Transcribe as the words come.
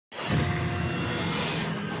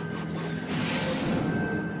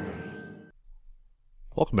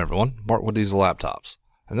Welcome everyone, Mark with Diesel Laptops.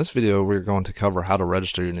 In this video we're going to cover how to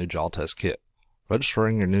register your new Jaltest kit.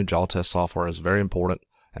 Registering your new Jaltest software is very important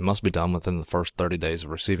and must be done within the first 30 days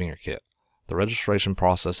of receiving your kit. The registration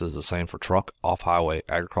process is the same for truck, off-highway,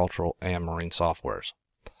 agricultural, and marine softwares.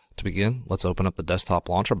 To begin, let's open up the desktop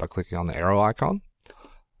launcher by clicking on the arrow icon.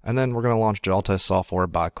 And then we're going to launch Jaltest software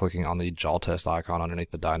by clicking on the Jaltest icon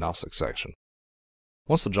underneath the diagnostics section.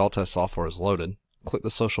 Once the Jaltest software is loaded, click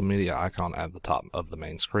the social media icon at the top of the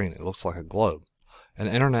main screen. It looks like a globe. An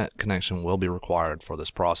internet connection will be required for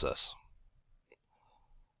this process.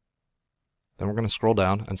 Then we're going to scroll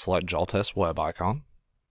down and select Jaltest web icon.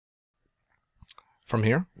 From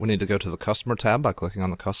here, we need to go to the Customer tab by clicking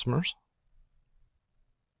on the Customers.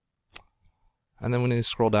 And then we need to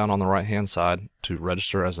scroll down on the right hand side to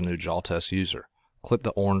register as a new Jaltest user. Click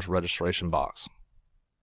the orange registration box.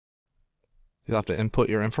 You'll have to input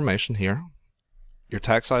your information here. Your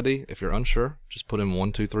tax ID, if you're unsure, just put in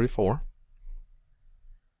 1234.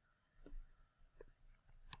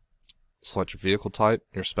 Select your vehicle type,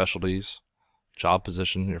 your specialties, job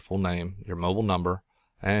position, your full name, your mobile number,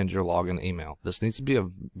 and your login email. This needs to be a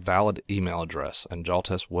valid email address, and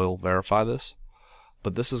Jaltest will verify this.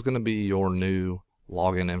 But this is going to be your new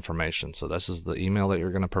login information. So this is the email that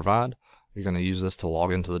you're going to provide. You're going to use this to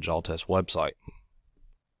log into the Jaltest website.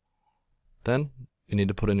 Then you need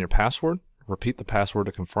to put in your password. Repeat the password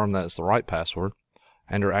to confirm that it's the right password,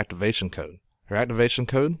 and your activation code. Your activation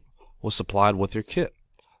code was supplied with your kit.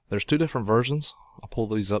 There's two different versions. I'll pull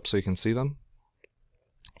these up so you can see them.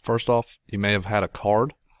 First off, you may have had a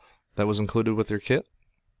card that was included with your kit.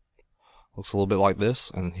 Looks a little bit like this,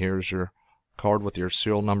 and here's your card with your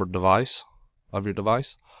serial number device of your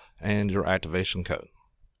device and your activation code.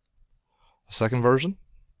 The second version,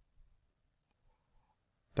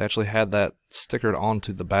 they actually had that stickered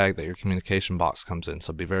onto the bag that your communication box comes in,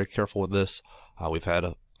 so be very careful with this. We've had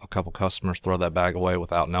a couple customers throw that bag away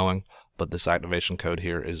without knowing, but this activation code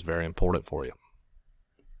here is very important for you.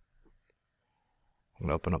 I'm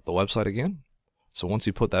going to open up the website again. So once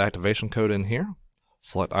you put that activation code in here,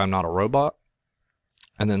 select I'm not a robot,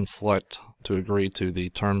 and then select to agree to the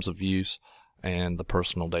terms of use and the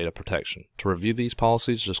personal data protection. To review these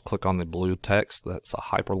policies, just click on the blue text that's a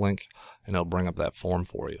hyperlink, and it'll bring up that form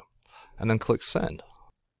for you. And then click Send.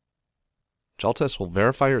 Jaltest will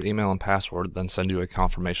verify your email and password, then send you a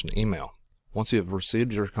confirmation email. Once you have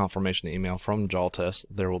received your confirmation email from Jaltest,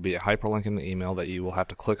 there will be a hyperlink in the email that you will have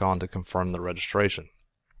to click on to confirm the registration.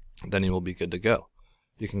 Then you will be good to go.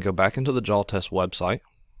 You can go back into the Jaltest website,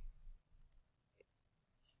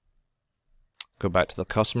 go back to the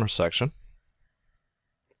customer section,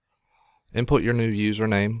 input your new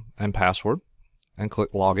username and password, and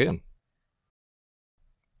click Login.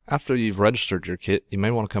 After you've registered your kit, you may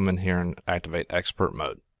want to come in here and activate Expert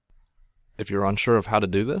Mode. If you're unsure of how to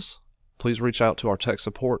do this, please reach out to our tech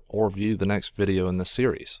support or view the next video in this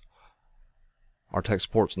series. Our tech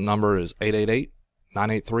support's number is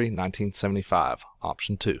 888-983-1975,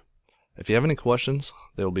 option 2. If you have any questions,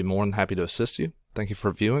 they will be more than happy to assist you. Thank you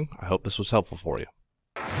for viewing. I hope this was helpful for you.